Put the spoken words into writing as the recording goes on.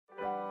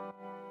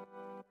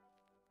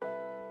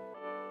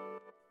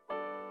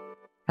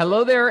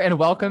Hello there, and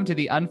welcome to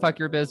the Unfuck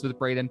Your Biz with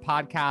Braden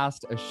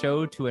podcast, a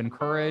show to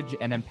encourage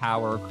and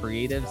empower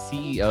creative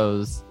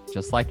CEOs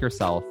just like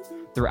yourself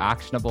through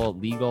actionable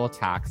legal,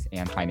 tax,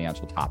 and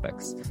financial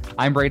topics.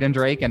 I'm Braden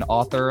Drake, an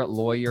author,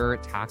 lawyer,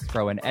 tax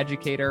pro, and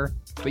educator,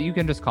 but you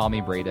can just call me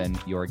Braden,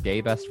 your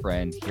gay best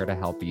friend, here to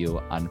help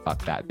you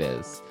unfuck that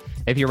biz.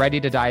 If you're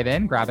ready to dive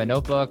in, grab a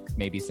notebook,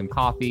 maybe some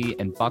coffee,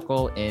 and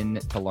buckle in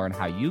to learn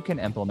how you can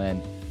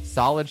implement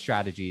solid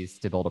strategies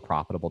to build a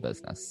profitable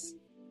business.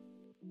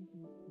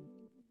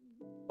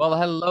 Well,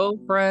 hello,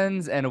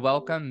 friends, and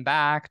welcome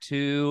back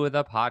to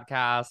the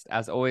podcast.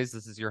 As always,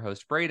 this is your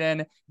host,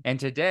 Braden, and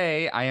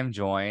today I am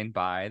joined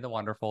by the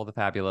wonderful, the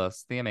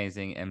fabulous, the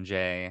amazing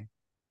MJ.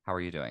 How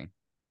are you doing?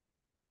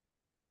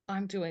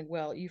 I'm doing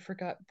well. You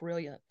forgot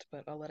brilliant,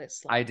 but I'll let it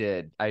slide.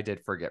 I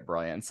did forget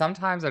brilliant.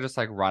 Sometimes I just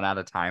like run out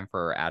of time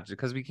for adjectives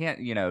because we can't,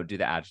 do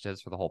the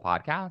adjectives for the whole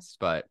podcast,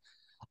 but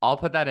I'll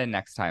put that in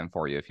next time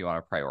for you if you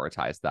want to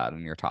prioritize that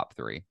in your top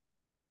three.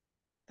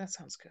 That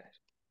sounds good.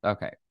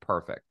 Okay,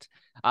 perfect.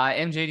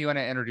 MJ, do you want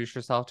to introduce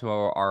yourself to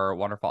our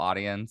wonderful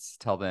audience?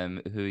 Tell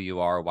them who you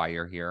are, why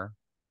you're here,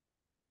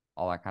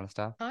 all that kind of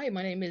stuff. Hi,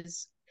 my name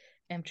is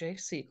MJ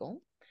Segal,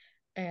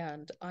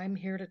 and I'm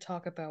here to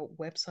talk about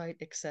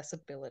website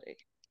accessibility.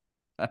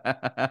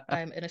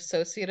 I'm an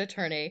associate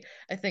attorney.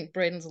 I think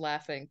Braden's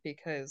laughing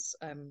because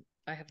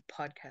I have a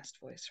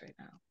podcast voice right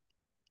now.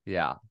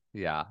 Yeah,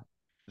 yeah.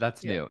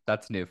 That's Yeah. new.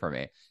 That's new for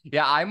me.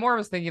 Yeah, I more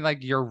was thinking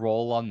like your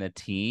role on the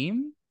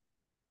team.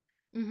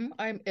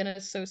 I'm an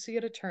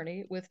associate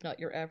attorney with Not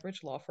Your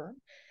Average Law Firm,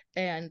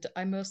 and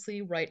I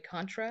mostly write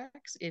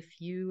contracts.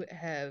 If you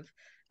have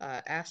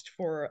asked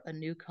for a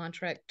new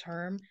contract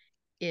term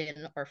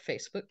in our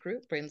Facebook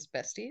group, Brains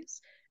Besties,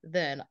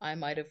 then I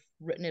might have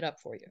written it up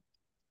for you.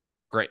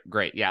 Great,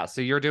 great. Yeah. So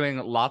you're doing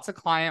lots of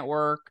client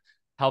work,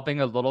 helping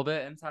a little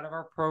bit inside of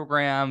our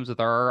programs with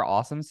our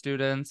awesome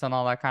students and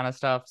all that kind of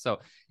stuff.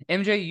 So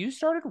MJ, you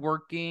started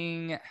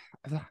working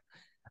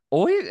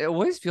always it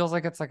always feels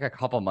like it's like a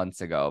couple months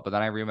ago, but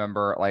then I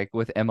remember like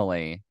with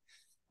Emily,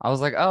 I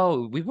was like,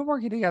 oh, we've been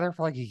working together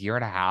for like a year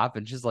and a half,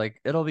 and she's like,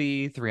 it'll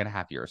be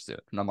 3.5 years soon.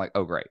 And I'm like,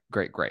 oh, great,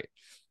 great, great.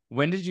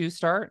 When did you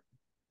start?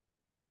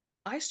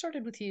 I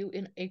started with you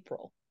in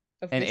April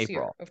of In this year,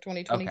 April. of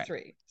Okay.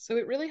 2023. So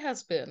it really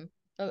has been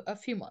a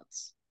few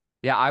months.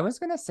 Yeah, I was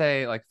gonna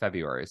say like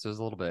February, so it was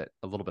a little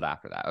bit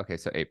after that. Okay,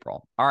 so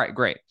April. All right,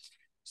 great.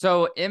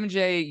 So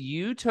MJ,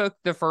 you took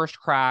the first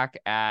crack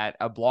at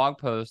a blog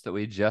post that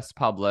we just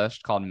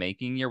published called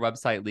 "Making Your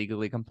Website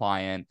Legally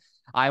Compliant."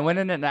 I went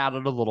in and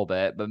added a little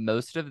bit, but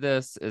most of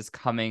this is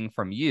coming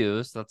from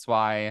you. So that's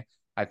why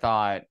I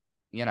thought,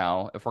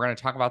 if we're going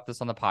to talk about this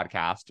on the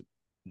podcast,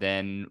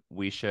 then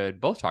we should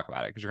both talk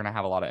about it because you're going to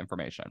have a lot of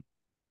information.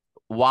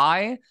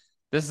 Why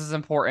this is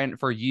important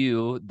for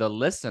you, the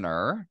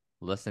listener,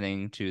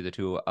 listening to the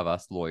two of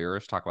us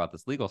lawyers talk about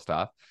this legal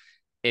stuff.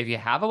 If you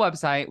have a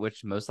website,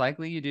 which most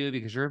likely you do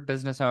because you're a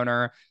business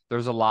owner,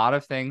 there's a lot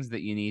of things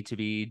that you need to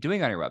be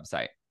doing on your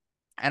website.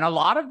 And a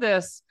lot of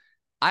this,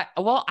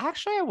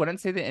 actually, I wouldn't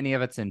say that any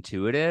of it's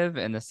intuitive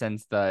in the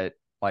sense that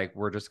like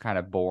we're just kind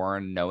of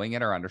born knowing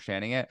it or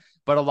understanding it.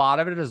 But a lot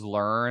of it is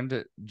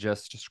learned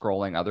just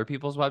scrolling other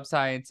people's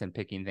websites and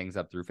picking things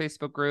up through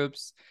Facebook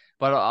groups.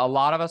 But a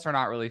lot of us are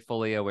not really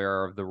fully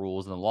aware of the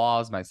rules and the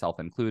laws, myself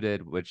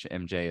included, which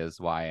MJ is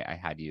why I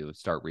had you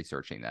start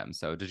researching them.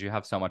 So did you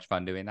have so much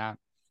fun doing that?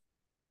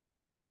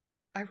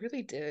 I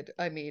really did.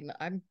 I mean,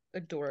 I'm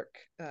a dork,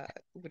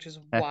 which is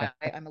why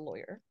I'm a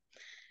lawyer.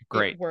 It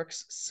Great.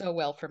 works so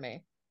well for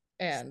me.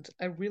 And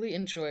I really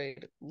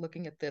enjoyed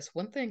looking at this.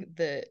 One thing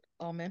that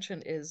I'll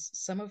mention is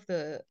some of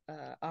the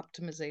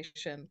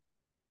optimization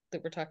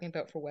that we're talking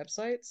about for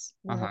websites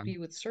will Uh-huh. help you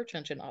with search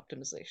engine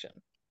optimization.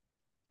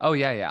 Oh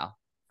yeah,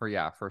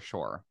 for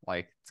sure.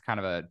 Like it's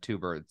kind of a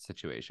two-bird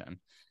situation.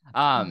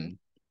 Hmm.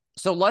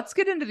 So let's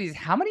get into these.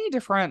 How many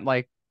different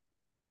like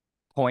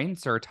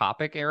points or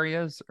topic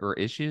areas or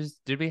issues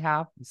did we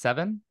have?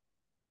 Seven?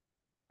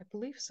 I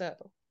believe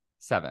so.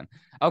 Seven.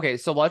 Okay,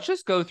 so let's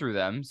just go through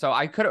them. So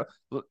I could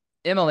have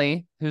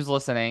Emily, who's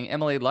listening,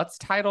 Emily, let's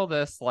title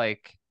this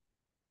like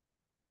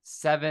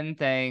seven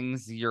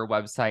things your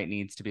website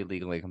needs to be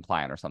legally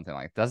compliant or something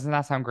like. Doesn't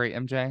that sound great,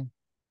 MJ?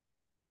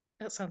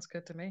 That sounds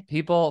good to me.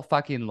 People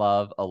fucking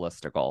love a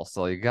listicle.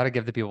 So you got to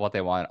give the people what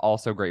they want.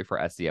 Also great for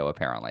SEO,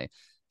 apparently.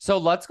 So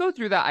let's go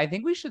through that. I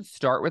think we should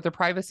start with the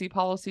privacy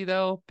policy,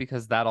 though,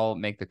 because that'll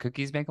make the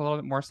cookies make a little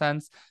bit more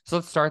sense. So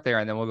let's start there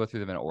and then we'll go through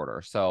them in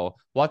order. So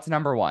what's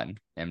number one,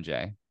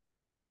 MJ?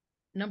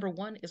 Number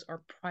one is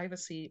our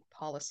privacy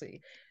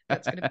policy.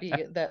 That's going to be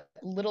that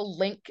little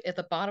link at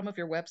the bottom of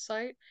your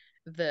website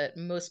that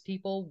most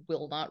people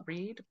will not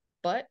read,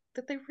 but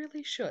that they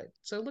really should.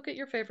 So look at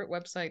your favorite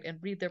website and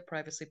read their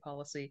privacy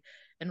policy.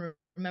 And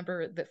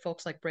remember that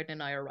folks like Braden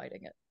and I are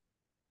writing it.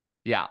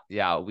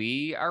 Yeah,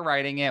 we are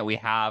writing it. We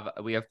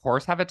of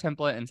course have a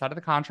template inside of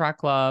the contract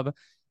club.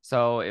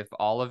 So if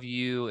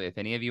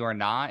any of you are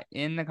not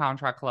in the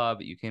contract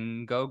club, you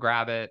can go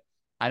grab it.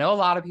 I know a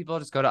lot of people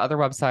just go to other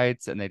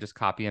websites and they just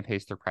copy and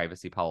paste their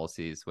privacy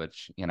policies,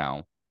 which,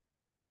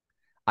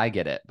 I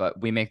get it, but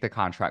we make the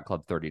contract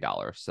club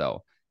 $30.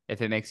 So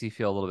if it makes you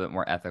feel a little bit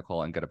more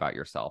ethical and good about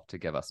yourself to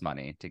give us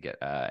money to get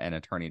an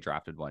attorney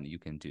drafted one, you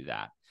can do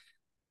that.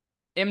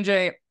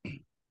 MJ,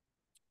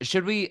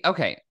 should we?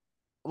 Okay,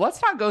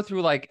 let's not go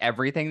through like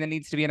everything that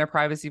needs to be in a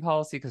privacy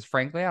policy because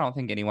frankly, I don't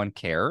think anyone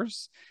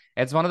cares.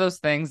 It's one of those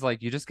things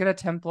like you just get a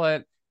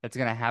template. It's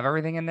going to have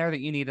everything in there that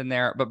you need in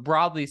there. But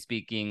broadly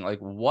speaking, like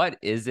what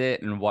is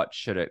it and what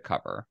should it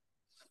cover?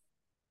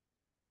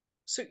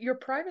 So, your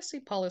privacy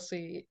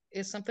policy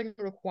is something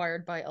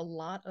required by a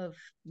lot of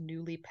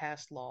newly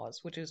passed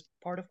laws, which is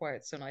part of why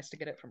it's so nice to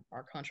get it from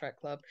our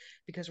contract club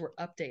because we're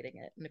updating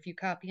it. And if you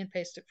copy and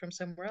paste it from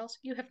somewhere else,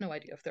 you have no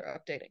idea if they're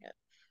updating it.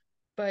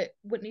 But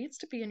what needs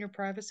to be in your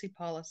privacy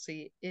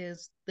policy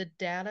is the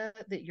data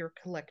that you're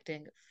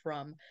collecting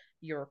from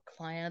your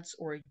clients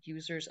or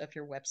users of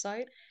your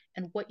website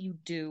and what you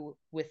do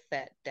with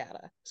that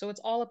data. So it's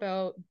all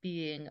about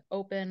being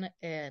open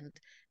and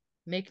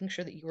making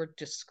sure that you are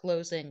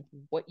disclosing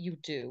what you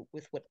do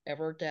with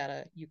whatever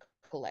data you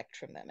collect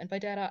from them. And by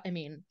data, I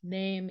mean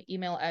name,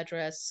 email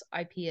address,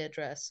 IP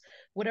address,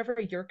 whatever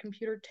your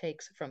computer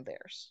takes from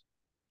theirs.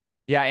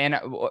 Yeah, and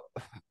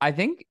I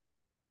think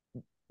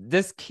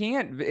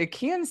it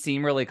can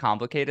seem really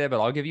complicated,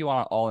 but I'll give you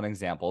all an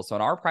example. So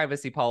in our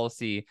privacy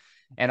policy,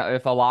 and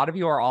if a lot of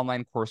you are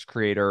online course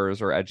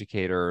creators or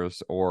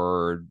educators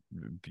or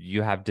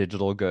you have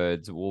digital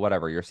goods,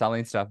 whatever, you're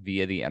selling stuff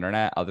via the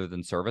internet other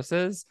than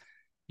services,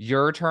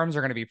 your terms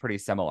are going to be pretty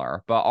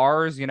similar. But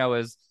ours,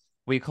 is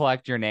we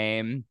collect your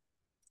name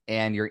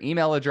and your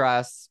email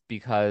address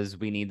because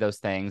we need those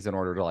things in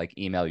order to like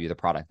email you the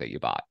product that you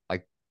bought.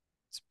 Like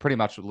it's pretty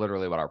much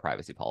literally what our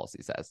privacy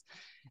policy says.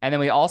 And then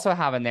we also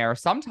have in there,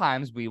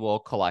 sometimes we will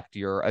collect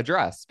your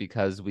address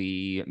because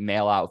we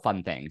mail out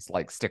fun things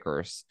like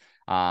stickers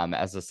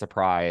as a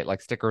surprise,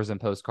 like stickers and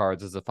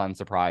postcards as a fun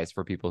surprise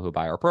for people who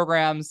buy our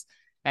programs.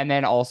 And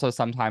then also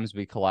sometimes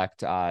we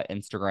collect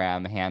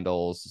Instagram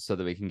handles so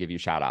that we can give you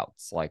shout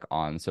outs like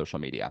on social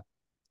media.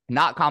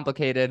 Not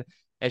complicated.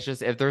 It's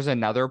just if there's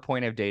another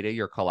point of data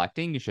you're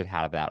collecting, you should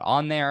have that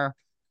on there.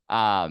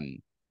 Um,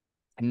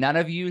 None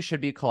of you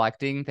should be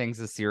collecting things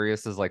as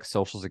serious as like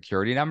social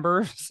security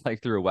numbers,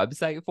 like through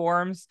website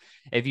forms.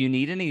 If you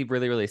need any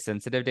really, really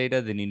sensitive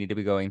data, then you need to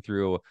be going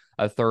through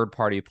a third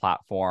party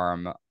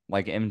platform.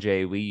 Like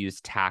MJ, we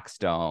use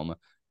TaxDome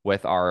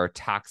with our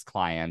tax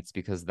clients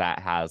because that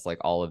has like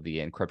all of the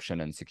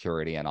encryption and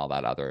security and all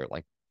that other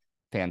like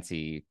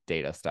fancy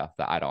data stuff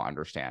that I don't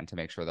understand to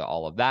make sure that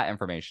all of that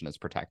information is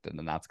protected.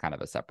 And that's kind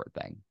of a separate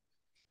thing.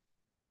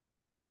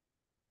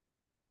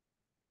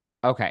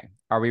 Okay.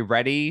 Are we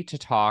ready to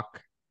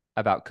talk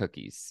about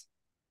cookies?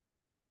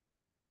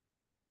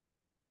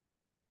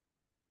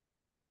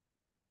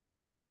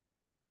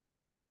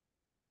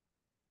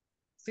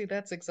 See,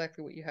 that's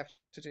exactly what you have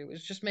to do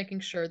is just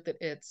making sure that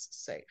it's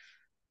safe.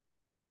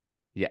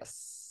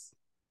 Yes.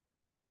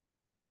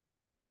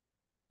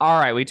 All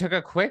right, we took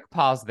a quick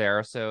pause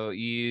there, so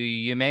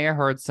you may have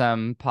heard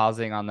some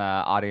pausing on the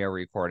audio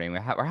recording.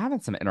 We're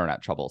having some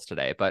internet troubles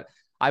today, but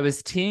I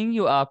was teeing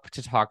you up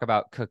to talk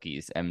about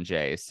cookies,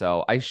 MJ.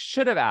 So I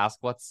should have asked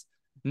what's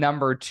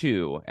number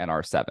two in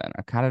our seven.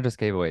 I kind of just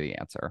gave away the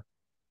answer.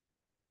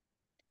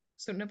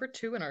 So number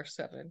two in our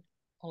seven,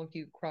 all of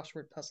you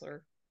crossword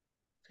puzzler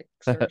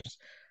fixers,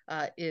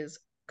 is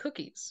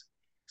cookies.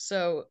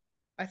 So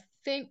I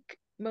think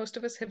most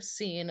of us have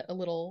seen a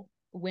little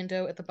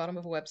window at the bottom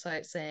of a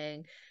website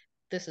saying,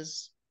 this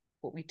is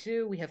what we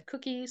do. We have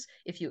cookies.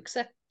 If you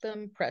accept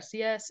them, press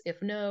yes.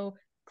 If no,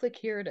 click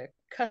here to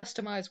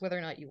customize whether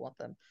or not you want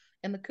them.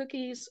 And the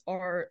cookies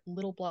are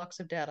little blocks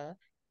of data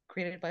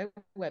created by a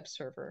web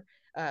server.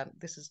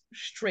 This is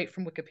straight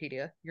from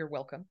Wikipedia. You're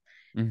welcome.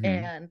 Mm-hmm.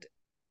 And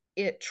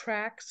it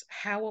tracks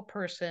how a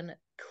person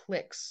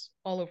clicks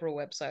all over a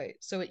website.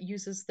 So it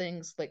uses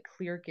things like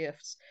clear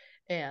gifts,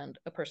 and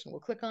a person will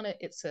click on it.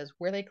 It says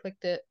where they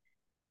clicked it.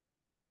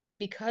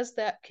 Because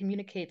that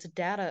communicates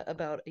data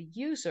about a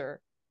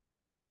user,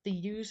 the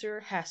user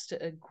has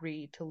to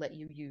agree to let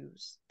you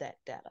use that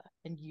data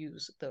and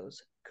use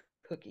those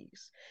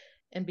cookies.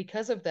 And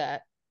because of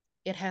that,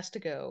 it has to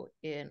go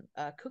in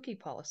a cookie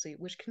policy,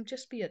 which can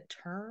just be a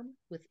term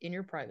within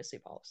your privacy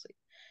policy.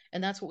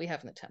 And that's what we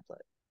have in the template.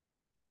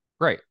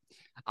 Great.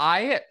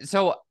 I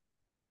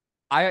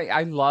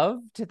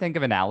love to think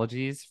of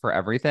analogies for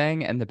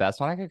everything, and the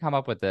best one I could come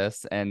up with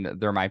this, and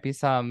there might be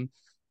some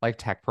like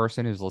tech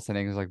person who's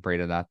listening who's like,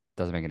 Brayden, that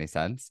doesn't make any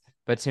sense.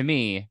 But to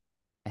me,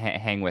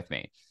 hang with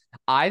me.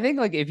 I think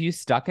like if you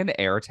stuck an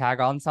AirTag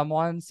on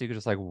someone so you could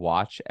just like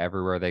watch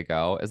everywhere they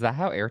go, is that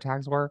how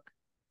AirTags work?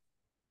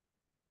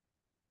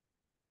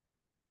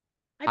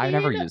 I I've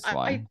never mean, used I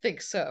one.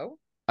 think so.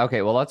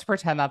 Okay, well, let's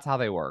pretend that's how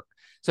they work.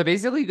 So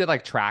basically, you could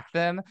like track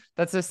them.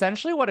 That's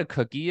essentially what a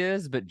cookie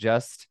is, but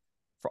just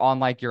for on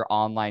like your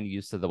online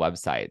use of the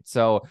website.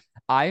 So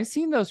I've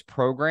seen those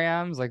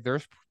programs, like there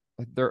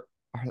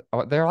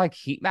they're like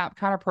heat map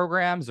kind of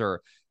programs,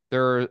 or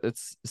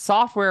it's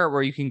software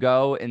where you can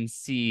go and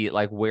see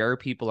like where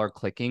people are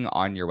clicking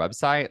on your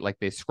website. Like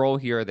they scroll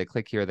here, they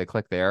click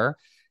there.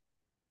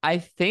 I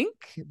think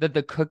that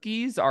the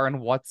cookies are in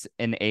what's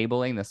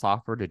enabling the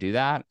software to do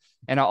that.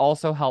 And it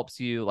also helps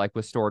you like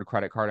with stored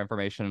credit card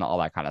information and all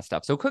that kind of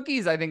stuff. So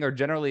cookies, I think, are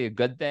generally a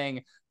good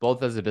thing,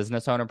 both as a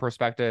business owner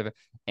perspective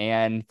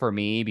and for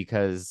me,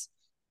 because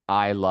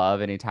I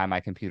love anytime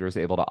my computer is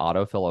able to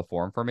autofill a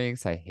form for me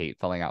because I hate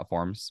filling out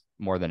forms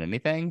more than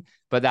anything.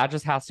 But that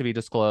just has to be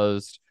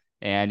disclosed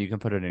and you can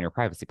put it in your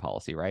privacy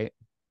policy, right?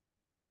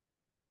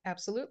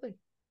 Absolutely.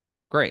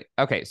 Great.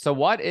 Okay. So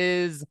what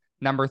is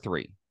number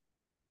three?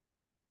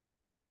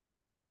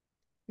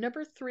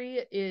 Number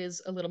three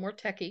is a little more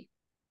techy.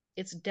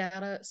 It's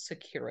data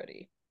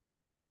security.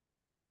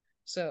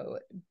 So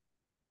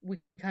we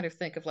kind of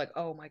think of like,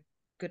 oh my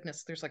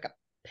goodness, there's like a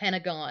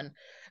Pentagon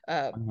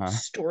Uh-huh.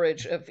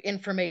 storage of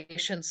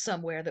information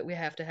somewhere that we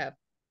have to have.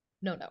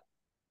 No, no.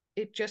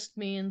 It just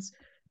means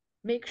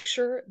make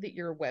sure that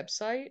your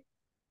website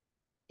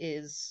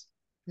is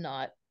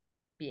not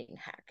being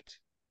hacked.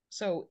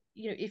 So,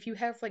 if you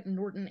have like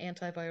Norton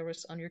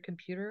antivirus on your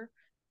computer,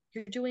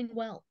 you're doing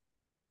well.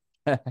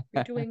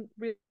 You're doing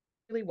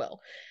really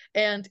well.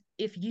 And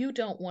if you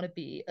don't want to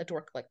be a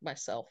dork like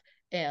myself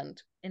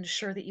and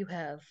ensure that you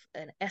have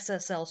an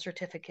SSL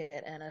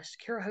certificate and a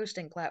secure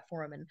hosting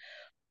platform, and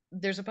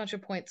there's a bunch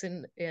of points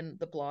in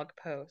the blog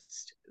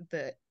post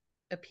that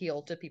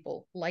appeal to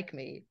people like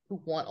me who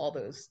want all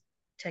those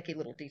techie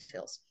little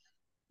details.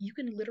 You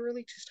can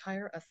literally just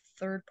hire a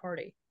third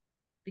party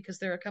because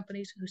there are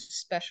companies who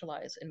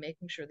specialize in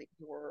making sure that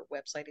your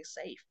website is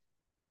safe.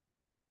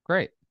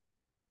 Great.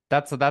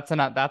 That's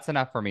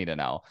enough for me to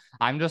know.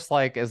 I'm just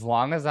like, as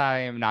long as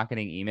I'm not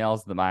getting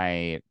emails that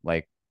my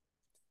like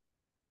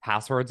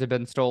passwords have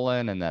been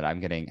stolen and that I'm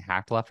getting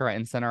hacked left, right,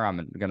 and center,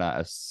 I'm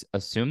gonna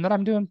assume that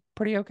I'm doing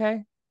pretty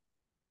okay.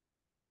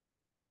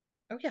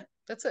 Oh yeah,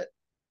 that's it.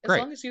 As Great.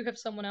 long as you have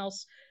someone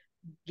else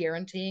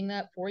guaranteeing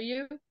that for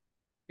you,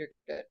 you're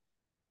good.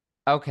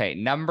 Okay,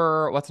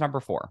 what's number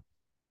four?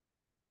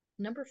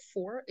 Number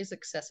four is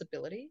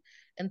accessibility.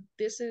 And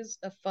this is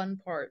a fun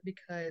part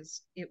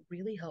because it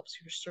really helps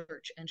your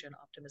search engine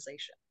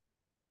optimization.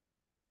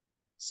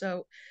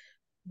 So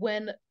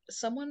when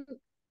someone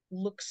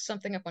looks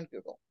something up on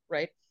Google,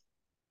 right?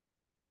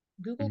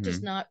 Google does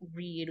Hmm. not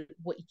read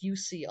what you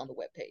see on the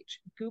web page.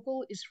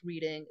 Google is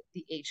reading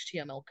the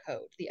HTML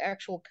code, the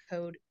actual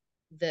code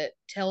that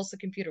tells the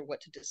computer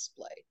what to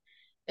display.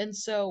 And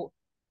so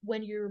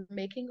when you're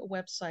making a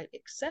website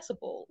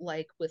accessible,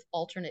 like with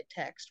alternate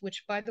text,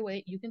 which by the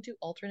way, you can do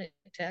alternate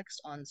text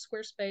on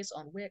Squarespace,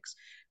 on Wix,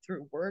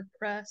 through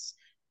WordPress,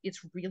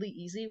 it's really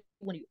easy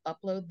when you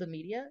upload the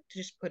media to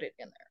just put it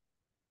in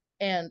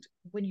there. And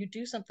when you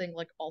do something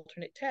like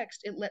alternate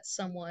text, it lets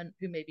someone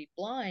who may be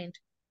blind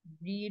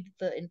read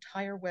the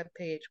entire web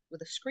page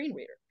with a screen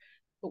reader.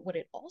 But what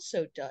it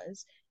also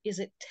does is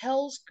it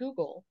tells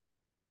Google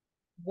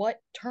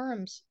what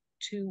terms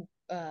to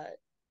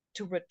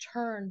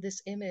return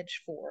this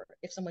image for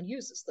if someone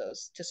uses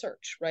those to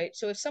search, right?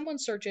 So if someone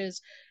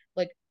searches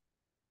like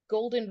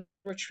golden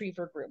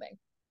retriever grooming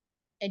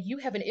and you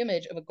have an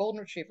image of a golden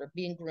retriever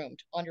being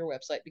groomed on your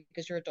website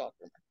because you're a dog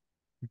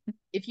groomer,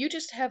 if you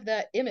just have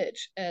that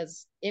image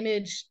as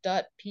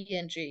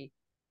image.png,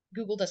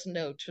 Google doesn't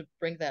know to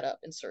bring that up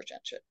in search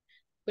engine.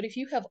 But if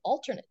you have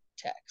alternate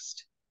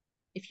text,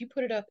 if you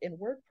put it up in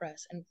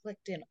WordPress and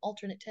clicked in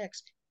alternate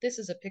text, this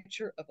is a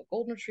picture of a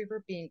golden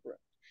retriever being groomed.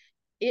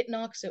 It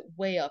knocks it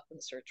way up in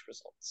the search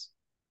results.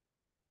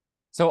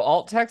 So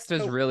alt text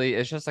is So really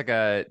it's just like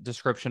a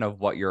description of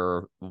what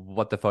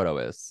the photo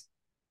is,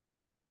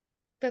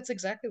 that's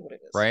exactly what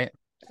it is. right?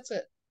 That's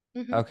it.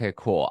 Hmm. Okay,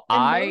 cool.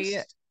 And I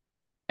most,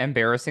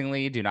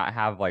 embarrassingly do not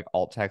have like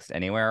alt text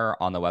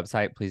anywhere on the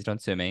website. Please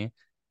don't sue me.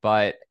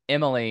 But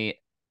Emily,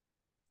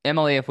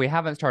 if we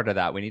haven't started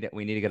that, we need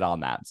to get on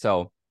that.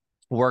 So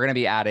we're gonna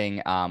be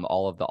adding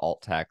all of the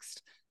alt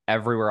text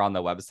everywhere on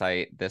the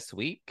website this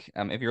week.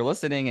 If you're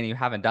listening and you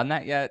haven't done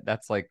that yet,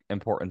 that's like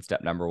important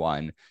step number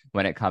one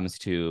when it comes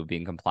to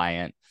being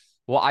compliant.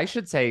 Well, I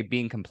should say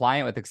being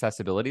compliant with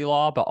accessibility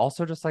law, but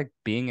also just like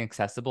being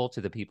accessible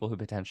to the people who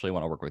potentially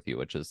want to work with you,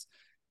 which is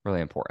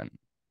really important.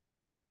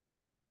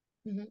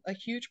 a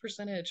huge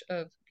percentage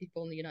of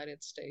people in the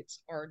United States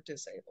are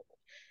disabled.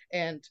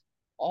 And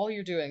all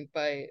you're doing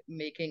by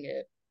making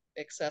it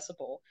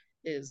accessible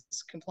is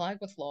complying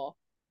with law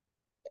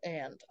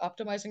and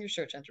optimizing your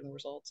search engine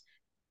results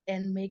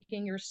and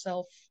making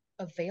yourself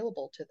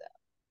available to them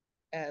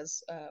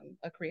as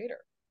a creator.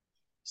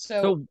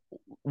 So So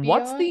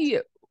what's beyond,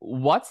 the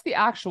what's the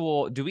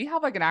actual do we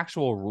have like an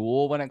actual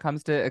rule when it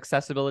comes to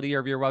accessibility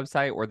of your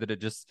website, or that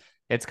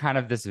it's kind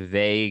of this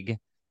vague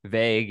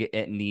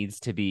it needs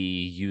to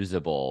be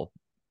usable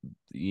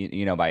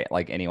by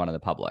like anyone in the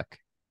public?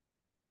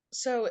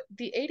 so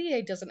the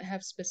ADA doesn't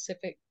have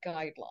specific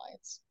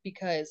guidelines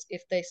because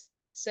if they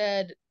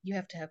said you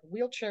have to have a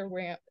wheelchair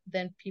ramp,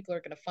 then people are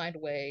going to find a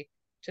way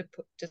to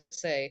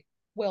say,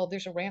 well,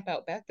 there's a ramp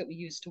out back that we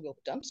use to wheel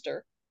the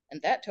dumpster,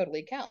 and that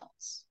totally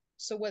counts.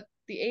 So what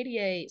the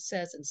ADA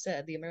says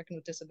instead, the American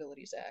with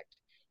Disabilities Act,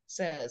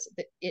 says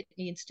that it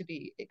needs to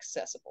be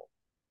accessible.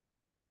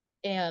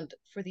 And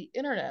for the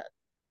internet,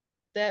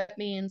 That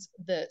means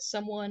that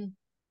someone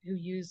who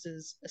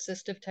uses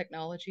assistive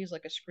technologies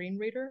like a screen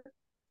reader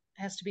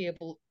has to be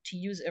able to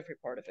use every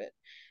part of it.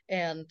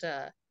 And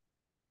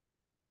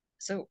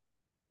so,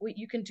 what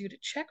you can do to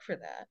check for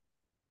that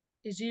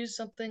is use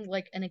something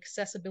like an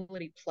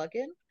accessibility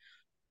plugin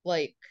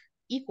like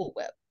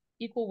EqualWeb.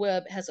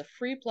 EqualWeb has a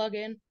free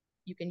plugin.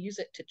 You can use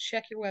it to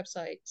check your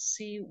website,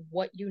 see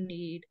what you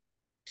need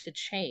to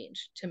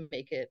change to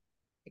make it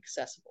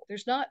accessible.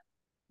 There's not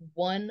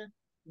one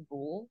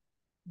rule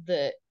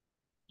that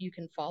you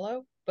can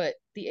follow, but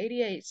the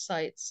ADA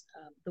cites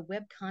the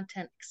Web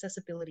Content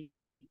Accessibility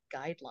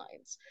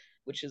Guidelines,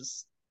 which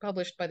is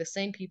published by the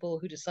same people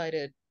who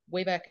decided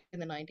way back in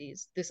the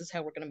 90s this is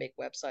how we're going to make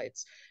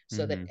websites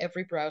so that Mm-hmm.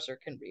 every browser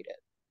can read it,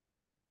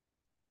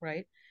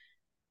 right?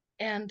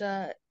 And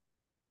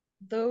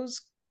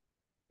those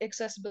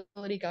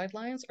accessibility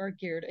guidelines are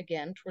geared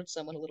again towards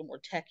someone a little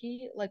more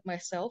techy like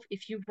myself.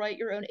 If you write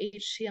your own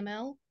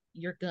HTML,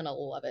 you're gonna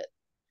love it.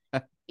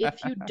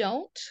 If you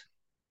don't,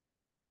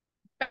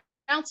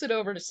 bounce it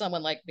over to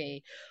someone like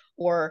me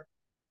or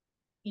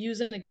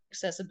use an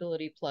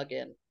accessibility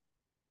plugin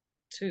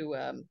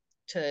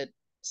to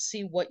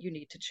see what you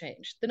need to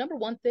change. The number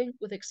one thing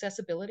with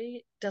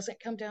accessibility doesn't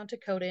come down to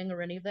coding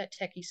or any of that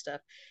techie stuff.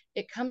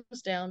 It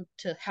comes down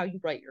to how you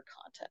write your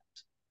content.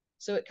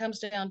 So it comes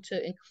down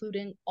to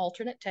including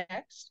alternate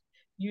text,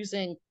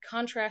 using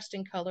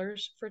contrasting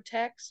colors for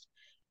text,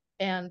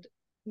 and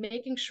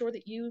making sure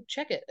that you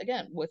check it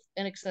again with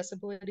an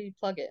accessibility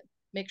plugin.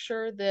 Make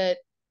sure that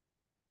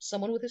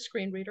someone with a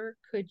screen reader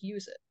could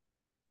use it.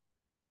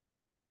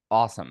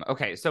 Awesome.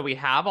 Okay, so we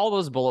have all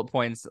those bullet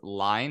points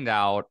lined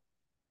out,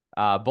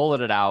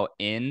 bulleted out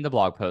in the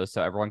blog post,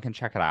 so everyone can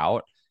check it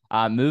out.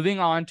 Moving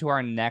on to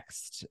our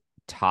next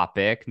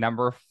topic,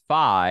 number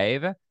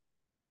 5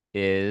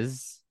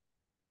 is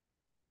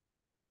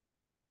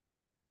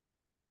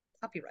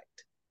Copyright.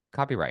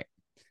 copyright.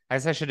 I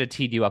guess I should have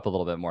teed you up a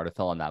little bit more to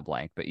fill in that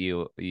blank, but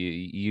you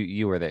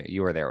were there.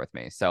 You were there with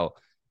me. So,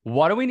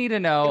 what do we need to It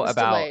know was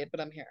about? delayed, but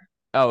I'm here.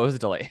 Oh, it was a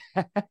delay.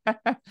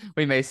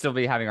 We may still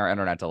be having our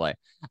internet delay.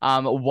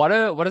 What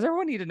does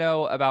everyone need to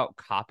know about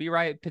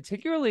copyright,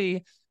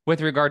 particularly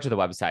with regard to the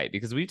website?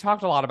 Because we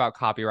talked a lot about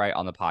copyright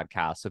on the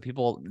podcast, so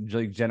people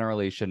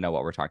generally should know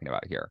what we're talking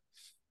about here.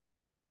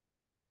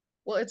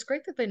 Well, it's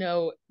great that they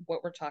know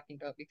what we're talking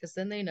about because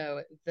then they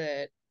know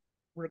that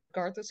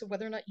regardless of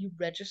whether or not you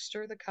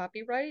register the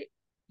copyright,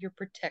 you're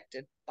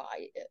protected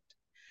by it.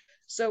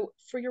 So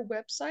for your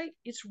website,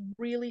 it's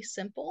really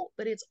simple,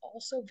 but it's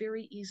also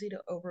very easy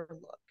to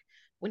overlook.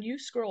 When you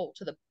scroll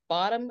to the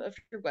bottom of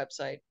your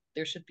website,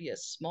 there should be a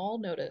small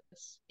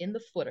notice in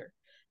the footer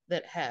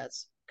that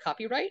has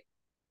copyright,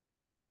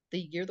 the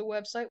year the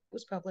website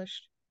was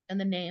published, and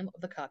the name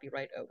of the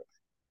copyright owner.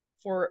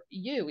 For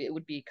you, it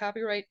would be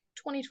copyright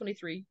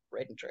 2023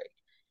 Braden Drake.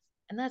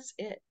 And that's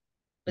it.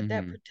 But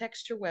that Mm-hmm.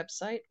 protects your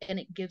website and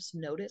it gives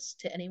notice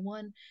to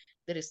anyone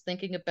that is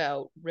thinking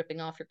about ripping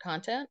off your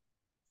content.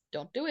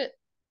 Don't do it.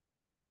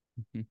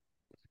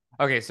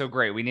 Okay, so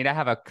great. We need to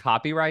have a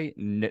copyright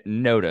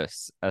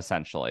notice,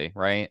 essentially,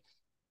 right?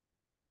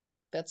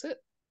 That's it.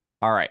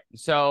 All right.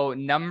 So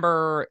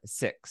number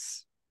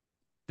 6.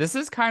 This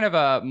is kind of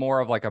a more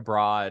of like a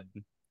broad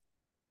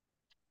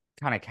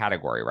kind of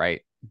category,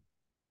 right?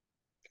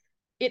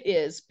 It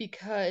is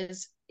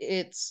because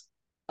it's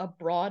a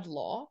broad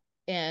law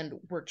and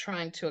we're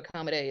trying to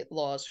accommodate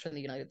laws from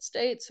the United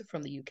States,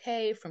 from the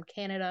UK, from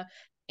Canada,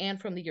 and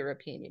from the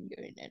European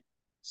Union.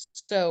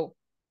 So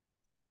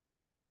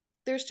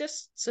there's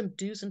just some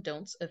do's and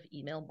don'ts of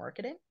email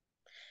marketing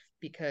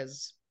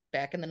because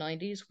back in the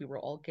 90s, we were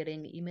all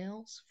getting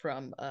emails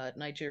from a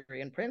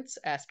Nigerian prince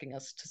asking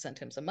us to send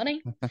him some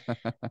money.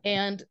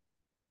 And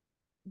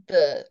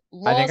the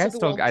laws of the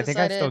world I think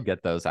I still decided,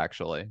 get those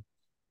actually.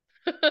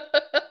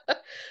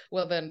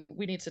 well, then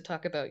we need to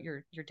talk about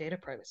your data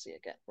privacy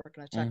again. We're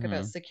going to talk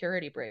about Mm-hmm.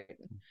 security, Braden.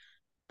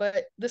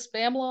 But the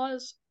spam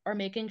laws are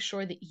making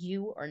sure that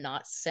you are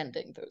not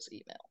sending those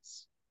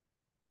emails.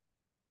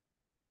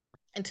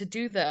 And to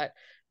do that,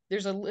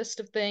 there's a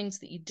list of things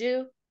that you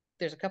do,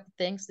 there's a couple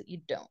things that you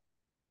don't.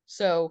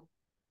 So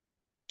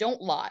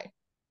don't lie.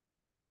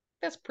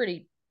 That's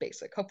pretty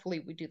basic.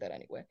 Hopefully, we do that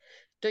anyway.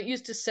 Don't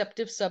use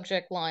deceptive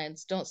subject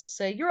lines. Don't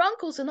say, your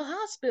uncle's in the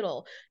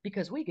hospital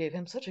because we gave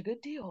him such a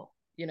good deal,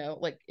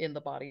 like in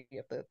the body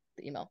of the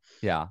email.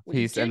 Yeah, What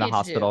you he's in do the need to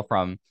hospital do,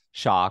 from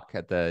shock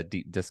at the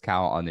deep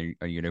discount on the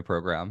uni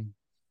program.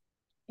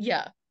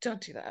 yeah,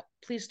 don't do that.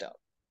 Please don't.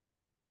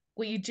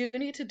 What you do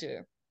need to do,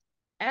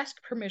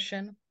 ask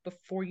permission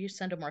before you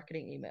send a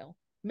marketing email.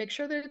 Make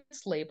sure that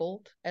it's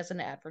labeled as an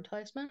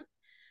advertisement.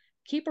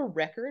 Keep a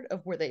record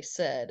of where they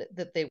said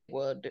that they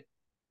would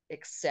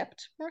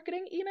accept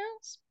marketing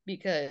emails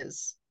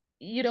because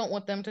you don't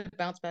want them to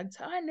bounce back and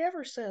say, I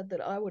never said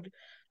that I would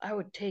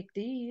take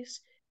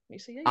these. And you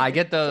say, yeah, you I did.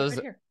 get It's right those,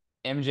 here.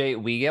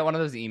 MJ. We get one of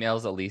those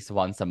emails at least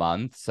once a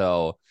month.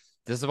 So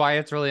this is why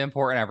it's really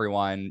important,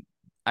 everyone.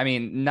 I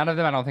mean, none of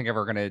them I don't think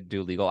ever going to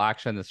do legal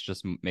action. This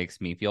just makes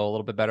me feel a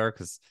little bit better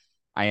because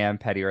I am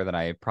pettier than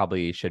I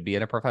probably should be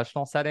in a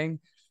professional setting.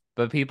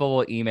 but people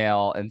will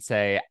email and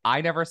say,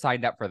 I never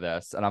signed up for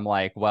this. And I'm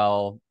like,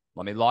 well,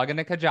 let me log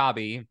into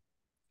Kajabi.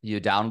 You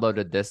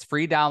downloaded this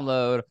free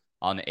download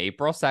on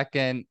April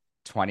 2nd,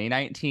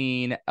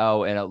 2019.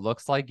 Oh, and it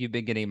looks like you've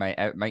been getting my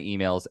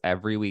emails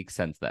every week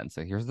since then.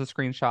 So here's the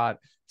screenshot.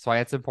 That's why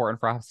it's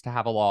important for us to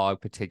have a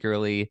log,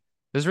 particularly.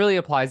 This really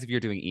applies if you're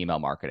doing email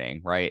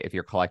marketing, right? If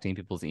you're collecting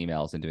people's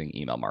emails and doing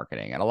email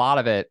marketing. And a lot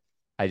of it,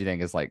 I do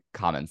think, is like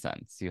common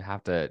sense. You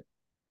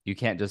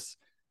can't just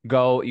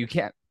you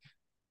can't,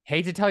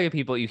 hate to tell you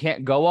people, you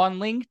can't go on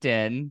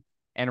LinkedIn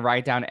and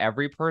write down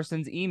every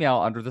person's email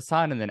under the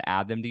sun and then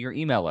add them to your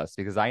email list,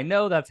 because I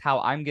know that's how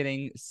I'm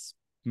getting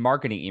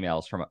marketing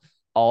emails from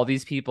all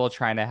these people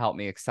trying to help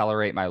me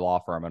accelerate my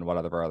law firm and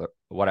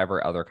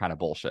whatever other kind of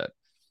bullshit.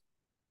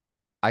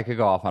 I could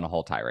go off on a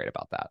whole tirade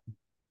about that.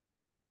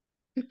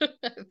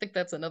 I think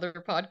that's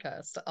another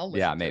podcast. I'll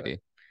Yeah, listen to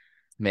it.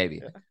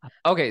 maybe. Yeah.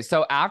 Okay,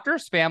 so after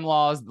spam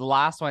laws, the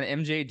last one,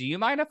 MJ, do you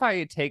mind if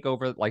I take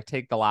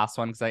the last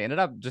one? Because I ended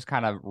up just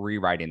kind of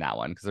rewriting that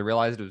one because I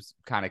realized it was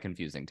kind of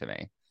confusing to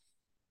me.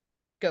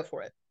 Go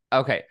for it.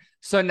 Okay,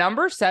 so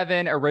number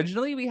 7,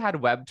 originally we had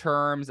web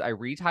terms. I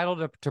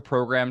retitled it to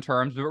program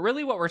terms, but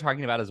really what we're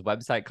talking about is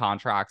website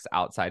contracts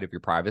outside of your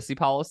privacy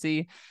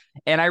policy.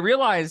 And I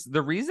realized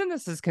the reason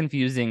this is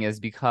confusing is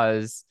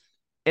because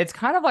it's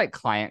kind of like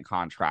client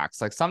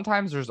contracts. Like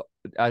sometimes there's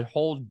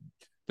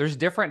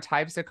different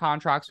types of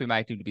contracts we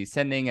might need to be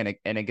sending, and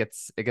it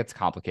gets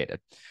complicated.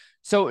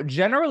 So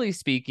generally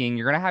speaking,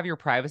 you're going to have your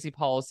privacy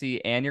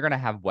policy and you're going to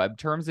have web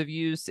terms of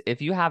use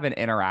if you have an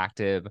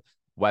interactive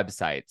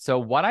website. So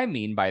what I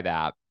mean by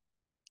that,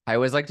 I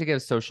always like to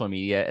give social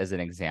media as an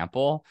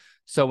example.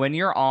 So when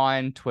you're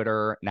on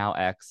Twitter, now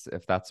X,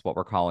 if that's what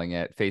we're calling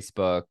it,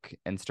 Facebook,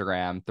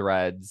 Instagram,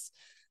 Threads,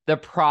 the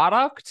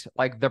product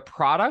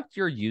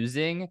you're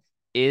using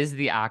is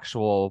the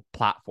actual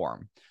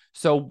platform.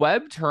 So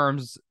web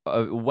terms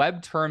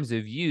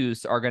of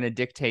use are going to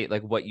dictate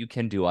like what you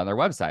can do on their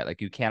website.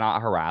 Like you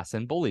cannot harass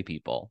and bully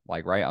people,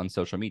 like right on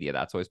social media.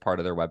 That's always part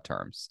of their web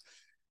terms.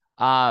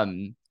 A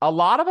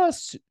lot of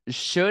us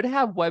should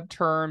have web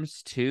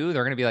terms too.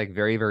 They're going to be like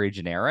very, very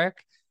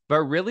generic.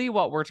 But really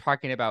what we're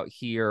talking about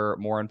here,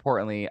 more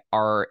importantly,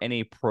 are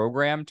any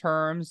program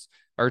terms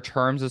or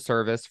terms of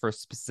service for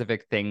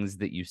specific things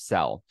that you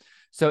sell.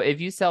 So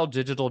if you sell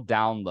digital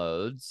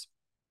downloads,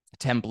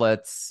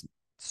 templates,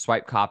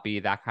 swipe copy,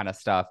 that kind of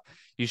stuff,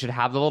 you should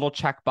have the little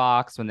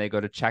checkbox when they go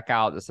to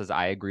checkout that says,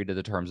 I agree to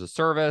the terms of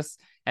service.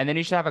 And then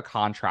you should have a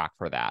contract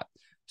for that.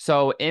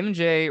 So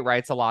MJ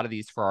writes a lot of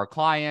these for our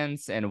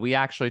clients, and we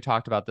actually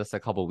talked about this a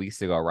couple of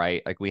weeks ago,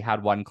 right? Like we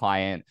had one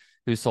client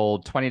who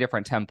sold 20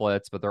 different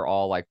templates, but they're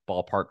all like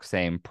ballpark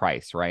same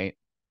price, right?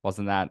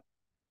 Wasn't that?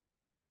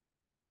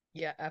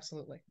 Yeah,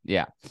 absolutely.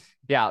 Yeah.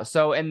 Yeah.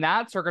 So in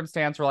that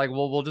circumstance, we're like,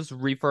 well, we'll just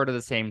refer to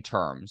the same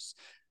terms.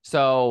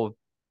 So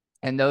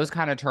in those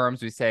kind of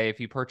terms, we say if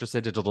you purchase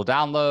a digital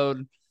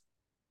download,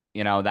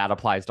 that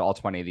applies to all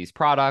 20 of these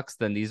products,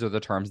 then these are the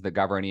terms that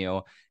govern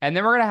you. And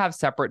then we're going to have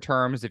separate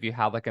terms if you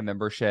have like a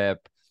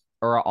membership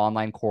or an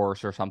online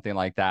course or something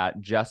like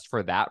that just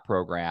for that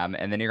program.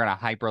 And then you're going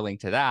to hyperlink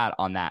to that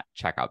on that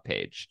checkout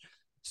page.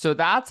 So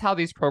that's how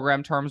these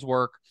program terms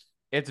work.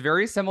 It's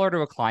very similar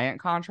to a client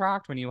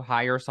contract when you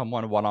hire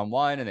someone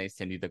one-on-one and they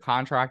send you the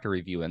contract to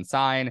review and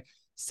sign.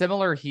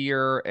 Similar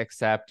here,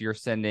 except you're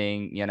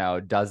sending,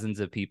 dozens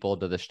of people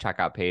to this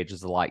checkout page.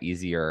 Is a lot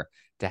easier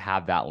to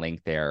have that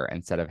link there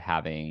instead of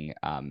having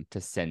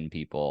to send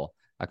people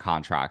a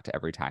contract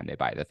every time they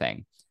buy the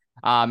thing.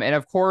 And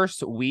of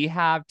course, we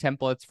have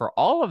templates for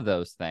all of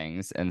those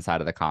things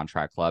inside of the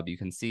Contract Club. You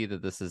can see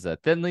that this is a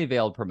thinly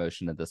veiled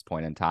promotion at this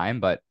point in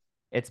time, but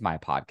it's my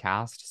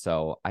podcast,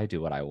 so I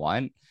do what I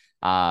want.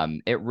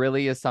 It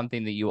really is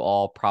something that you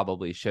all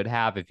probably should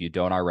have if you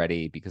don't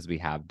already, because we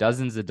have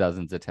dozens of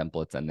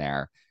templates in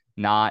there,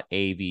 not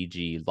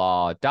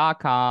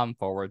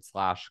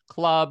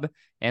avglaw.com/club.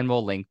 And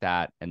we'll link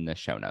that in the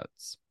show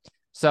notes.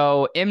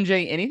 So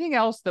MJ, anything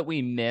else that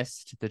we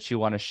missed that you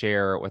want to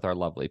share with our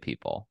lovely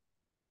people?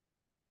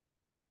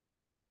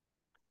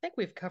 I think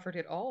we've covered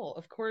it all.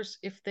 Of course,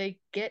 if they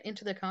get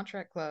into the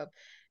contract club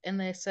and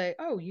they say,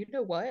 oh, you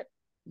know what?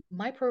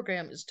 My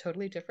program is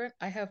totally different.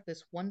 I have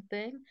this one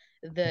thing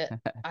that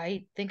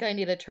I think I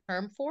need a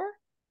term for.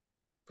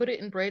 Put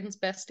it in Braden's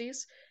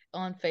Besties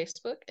on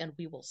Facebook and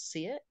we will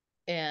see it.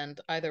 And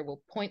either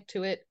we'll point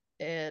to it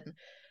in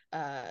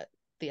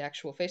the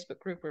actual Facebook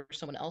group or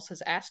someone else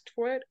has asked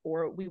for it,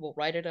 or we will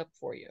write it up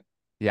for you.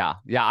 Yeah.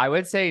 I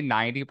would say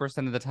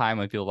 90% of the time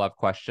when people have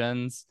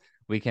questions,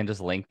 we can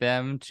just link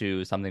them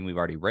to something we've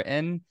already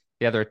written.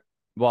 And then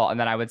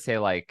I would say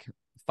like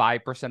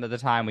 5% of the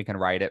time we can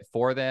write it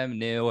for them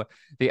new.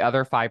 The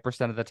other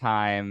 5% of the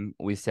time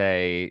we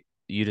say,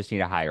 you just need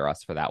to hire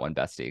us for that one,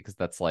 bestie, because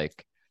that's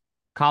like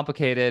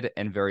complicated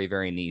and very,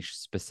 very niche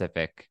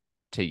specific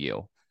to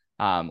you.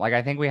 Like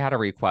I think we had a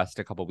request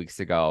a couple weeks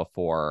ago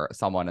for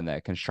someone in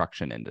the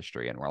construction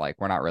industry, and we're like,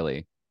 we're not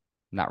really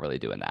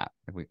doing that.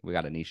 We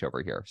got a niche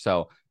over here.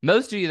 So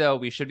most of you, though,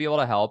 we should be able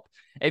to help.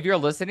 If you're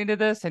listening to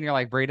this and you're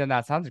like, Braden,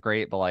 that sounds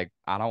great, but like,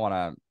 I don't want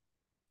to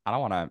I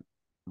don't want to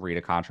read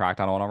a contract.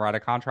 I don't want to write a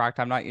contract.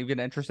 I'm not even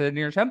interested in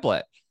your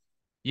template.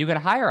 You can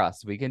hire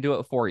us. We can do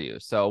it for you.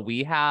 So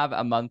we have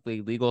a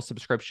monthly legal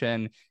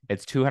subscription.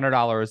 It's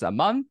 $200 a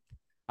month.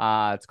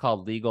 It's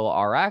called Legal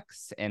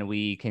RX, and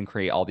we can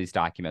create all these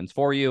documents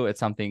for you. It's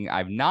something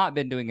I've not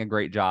been doing a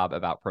great job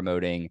about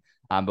promoting,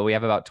 but we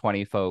have about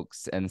 20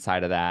 folks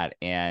inside of that.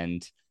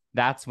 And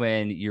that's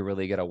when you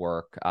really get to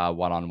work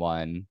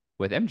one-on-one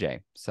with MJ.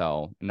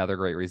 So another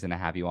great reason to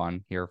have you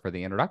on here for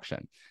the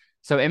introduction.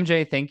 So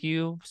MJ, thank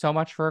you so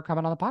much for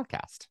coming on the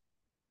podcast.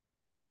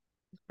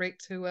 Great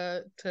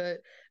to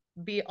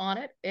be on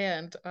it,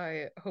 and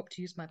I hope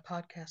to use my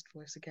podcast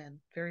voice again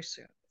very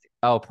soon.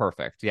 Oh,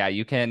 perfect. Yeah,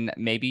 you can,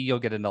 maybe you'll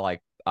get into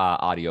like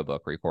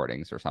audiobook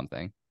recordings or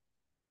something.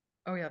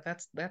 Oh yeah,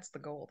 that's the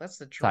goal. That's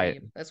the Side,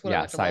 dream. That's what I yeah,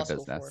 went to law side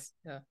school for. business.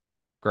 Yeah.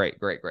 Great,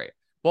 great, great.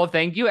 Well,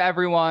 thank you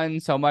everyone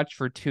so much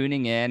for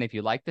tuning in. If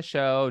you like the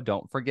show,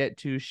 don't forget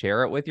to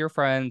share it with your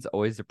friends.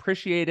 Always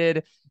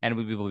appreciated. And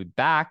we will be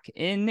back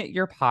in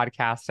your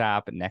podcast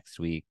app next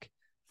week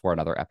for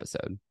another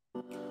episode.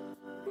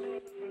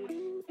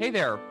 Hey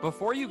there,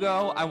 before you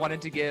go, I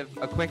wanted to give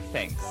a quick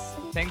thanks.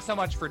 Thanks so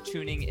much for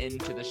tuning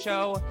into the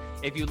show.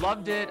 If you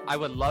loved it, I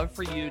would love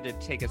for you to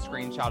take a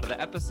screenshot of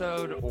the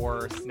episode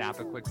or snap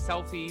a quick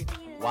selfie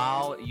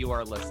while you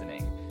are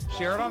listening.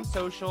 Share it on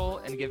social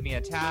and give me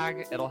a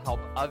tag. It'll help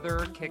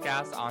other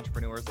kick-ass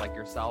entrepreneurs like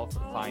yourself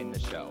find the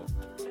show.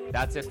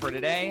 That's it for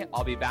today.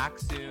 I'll be back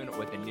soon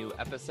with a new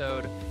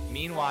episode.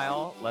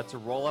 Meanwhile, let's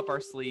roll up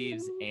our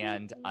sleeves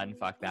and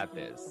unfuck that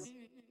biz.